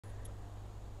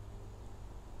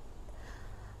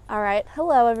All right,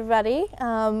 hello everybody.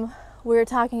 We're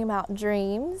talking about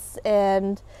dreams,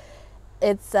 and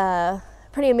it's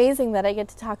pretty amazing that I get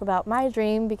to talk about my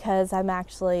dream because I'm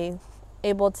actually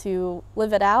able to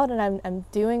live it out, and I'm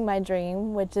doing my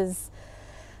dream, which is,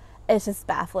 it's just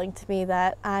baffling to me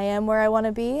that I am where I want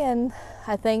to be, and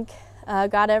I thank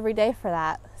God every day for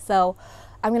that. So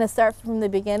I'm going to start from the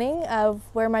beginning of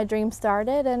where my dream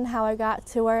started and how I got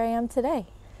to where I am today.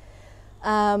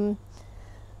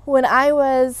 When I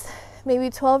was maybe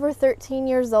 12 or 13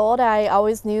 years old, I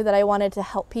always knew that I wanted to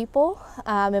help people,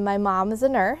 and my mom is a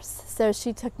nurse, so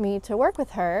she took me to work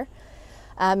with her,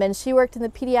 and she worked in the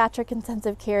pediatric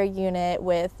intensive care unit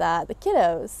with the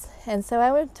kiddos, and so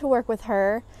I went to work with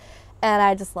her, and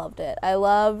I just loved it. I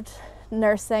loved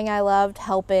nursing, I loved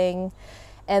helping,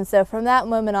 and so from that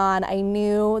moment on, I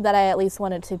knew that I at least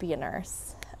wanted to be a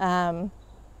nurse, and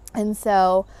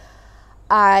so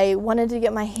I wanted to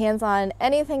get my hands on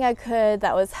anything I could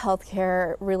that was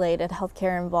healthcare related,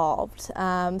 healthcare involved.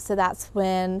 So that's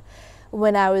when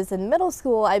I was in middle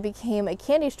school, I became a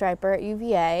candy striper at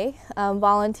UVA,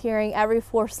 volunteering every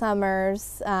 4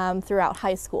 summers throughout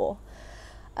high school.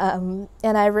 And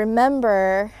I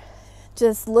remember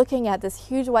just looking at this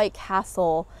huge white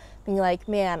castle, being like,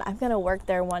 man, I'm gonna work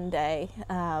there one day.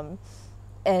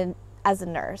 And as a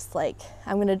nurse, like,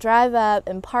 I'm gonna drive up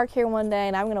and park here one day,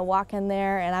 and I'm gonna walk in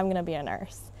there, and I'm gonna be a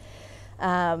nurse.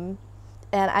 And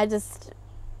I just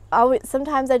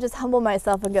sometimes I just humble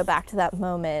myself and go back to that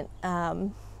moment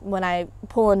when I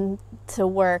pull into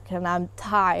work and I'm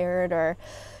tired, or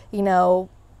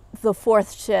the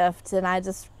 4th shift, and I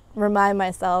just remind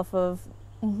myself of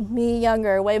me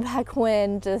younger, way back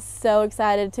when, just so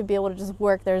excited to be able to just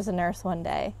work there as a nurse one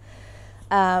day.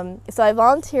 So I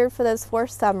volunteered for those 4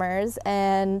 summers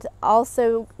and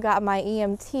also got my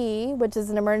EMT, which is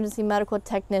an emergency medical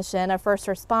technician, a first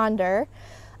responder,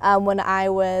 when I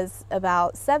was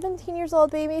about 17 years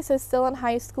old, maybe, so still in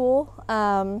high school.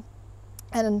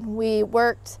 And we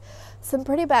worked some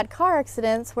pretty bad car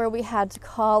accidents where we had to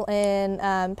call in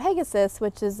Pegasus,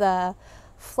 which is a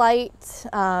flight,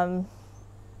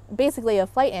 basically a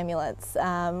flight ambulance.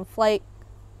 Flight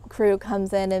crew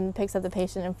comes in and picks up the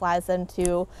patient and flies them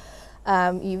to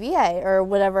UVA or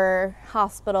whatever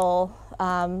hospital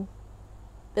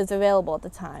is available at the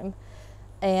time.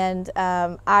 And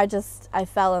I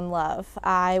fell in love.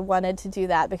 I wanted to do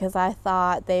that because I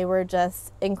thought they were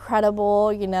just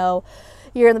incredible.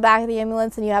 You're in the back of the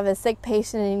ambulance and you have a sick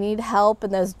patient and you need help,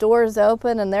 and those doors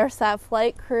open and there's that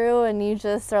flight crew, and you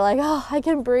just are like, oh, I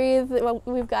can breathe,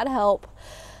 we've got help.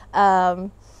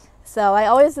 So I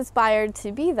always aspired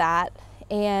to be that,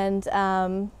 and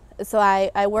so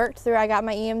I worked through, I got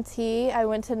my EMT, I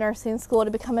went to nursing school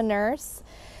to become a nurse,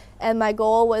 and my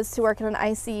goal was to work in an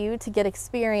ICU to get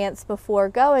experience before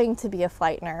going to be a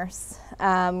flight nurse,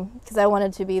 because I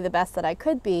wanted to be the best that I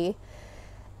could be.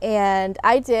 And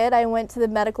I did. I went to the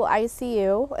medical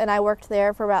ICU, and I worked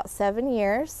there for about 7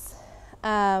 years.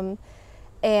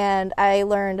 And I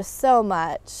learned so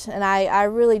much, and I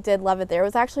really did love it there. It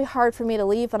was actually hard for me to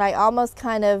leave, and I almost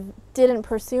kind of didn't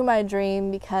pursue my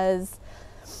dream because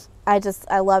I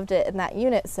loved it in that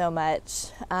unit so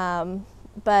much.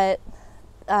 But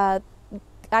I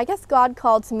guess God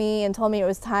called to me and told me it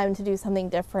was time to do something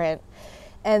different.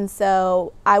 And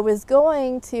so I was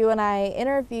going to, and I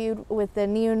interviewed with the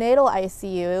neonatal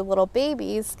ICU, little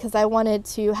babies, because I wanted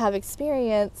to have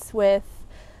experience with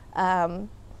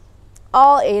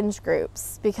all age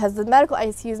groups, because the medical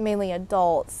ICU is mainly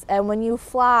adults, and when you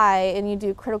fly and you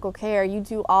do critical care, you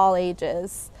do all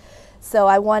ages. So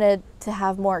I wanted to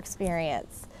have more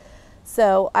experience.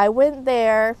 So I went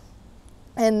there,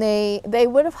 and they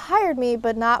would have hired me,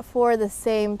 but not for the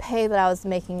same pay that I was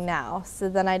making now. So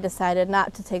then I decided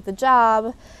not to take the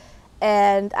job,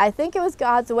 and I think it was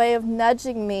God's way of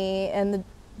nudging me in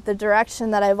the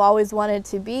direction that I've always wanted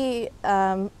to be,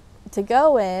 to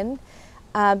go in.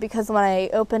 Because when I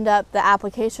opened up the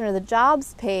application or the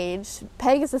jobs page,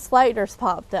 Pegasus flight nurse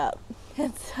popped up.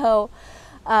 And so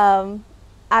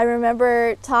I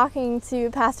remember talking to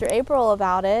Pastor April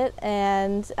about it,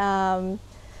 and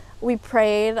we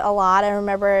prayed a lot. I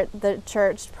remember the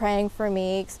church praying for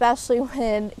me, especially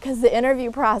because the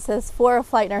interview process for a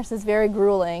flight nurse is very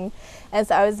grueling, and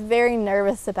so I was very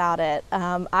nervous about it.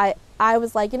 I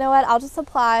was like, you know what, I'll just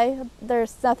apply.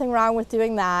 There's nothing wrong with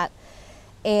doing that.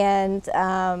 And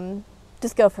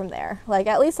just go from there. Like,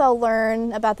 at least I'll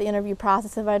learn about the interview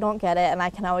process if I don't get it, and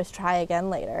I can always try again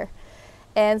later.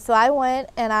 And so I went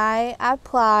and I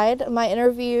applied. My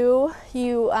interview,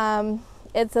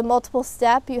 it's a multiple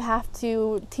step. You have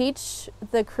to teach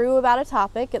the crew about a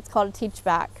topic. It's called a teach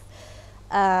back.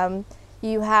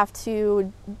 You have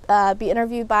to be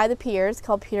interviewed by the peers,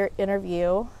 called peer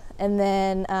interview, and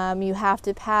then you have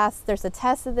to pass. There's a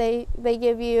test that they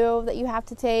give you that you have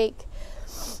to take,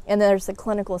 and there's a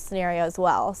clinical scenario as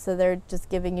well. So they're just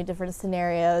giving you different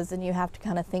scenarios, and you have to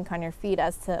kind of think on your feet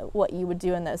as to what you would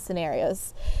do in those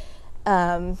scenarios.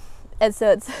 And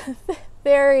so it's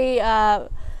very, I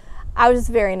was just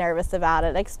very nervous about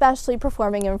it, especially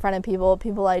performing in front of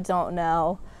people I don't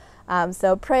know.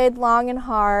 So prayed long and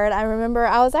hard. I remember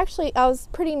I was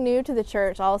pretty new to the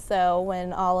church also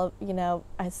when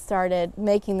I started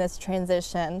making this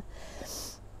transition.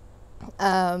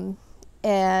 And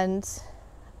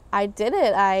I did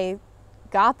it. I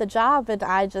got the job, and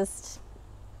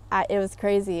it was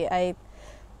crazy. I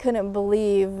couldn't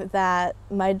believe that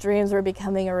my dreams were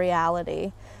becoming a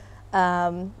reality.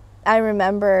 I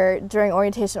remember during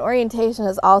orientation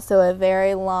is also a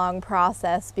very long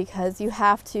process because you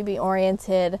have to be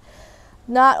oriented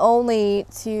not only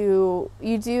you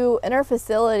do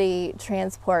interfacility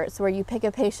transports where you pick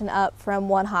a patient up from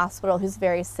one hospital who's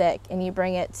very sick and you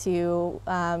bring it to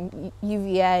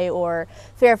UVA or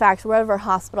Fairfax, wherever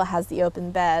hospital has the open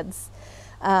beds.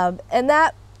 And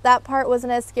that part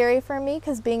wasn't as scary for me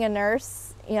because being a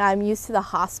nurse, I'm used to the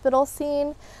hospital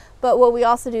scene. But what we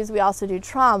also do is we also do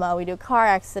trauma. We do car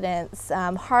accidents,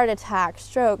 heart attacks,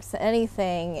 strokes,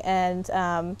 anything. And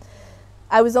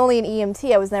I was only an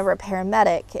EMT. I was never a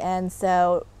paramedic. And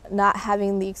so not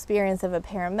having the experience of a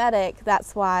paramedic,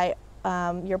 that's why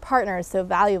your partner is so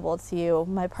valuable to you.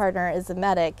 My partner is a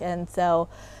medic. And so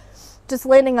just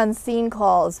landing on scene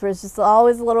calls was just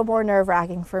always a little more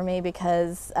nerve-wracking for me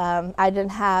because I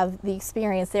didn't have the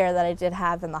experience there that I did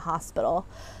have in the hospital.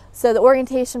 So the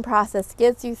orientation process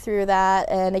gets you through that,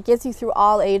 and it gets you through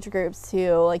all age groups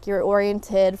too. Like you're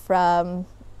oriented from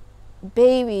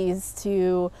babies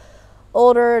to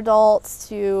older adults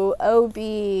to OB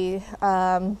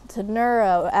to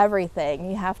neuro,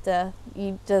 everything.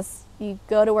 You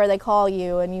go to where they call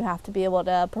you, and you have to be able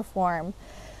to perform.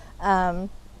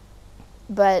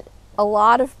 But a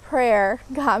lot of prayer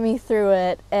got me through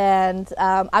it, and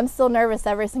I'm still nervous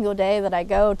every single day that I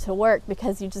go to work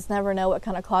because you just never know what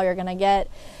kind of call you're going to get,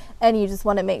 and you just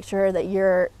want to make sure that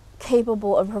you're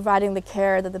capable of providing the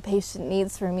care that the patient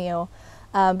needs from you.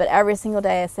 But every single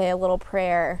day I say a little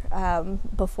prayer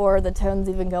before the tones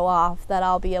even go off that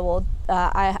I'll be able,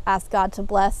 I ask God to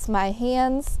bless my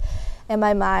hands and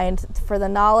my mind for the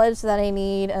knowledge that I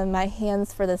need, and my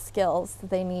hands for the skills that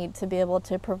they need to be able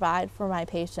to provide for my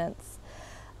patients.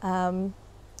 And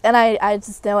I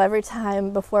just know every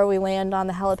time before we land on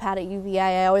the helipad at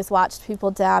UVA, I always watched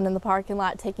people down in the parking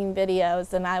lot taking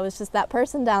videos, and I was just that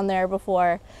person down there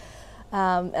before.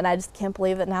 And I just can't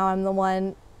believe that now I'm the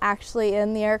one actually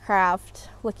in the aircraft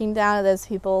looking down at those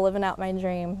people living out my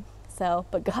dream.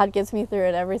 But God gets me through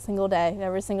it every single day,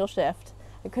 every single shift.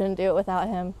 I couldn't do it without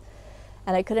Him.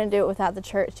 And I couldn't do it without the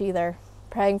church either,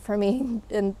 praying for me.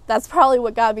 And that's probably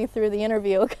what got me through the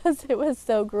interview because it was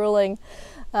so grueling.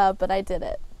 But I did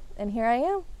it. And here I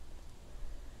am.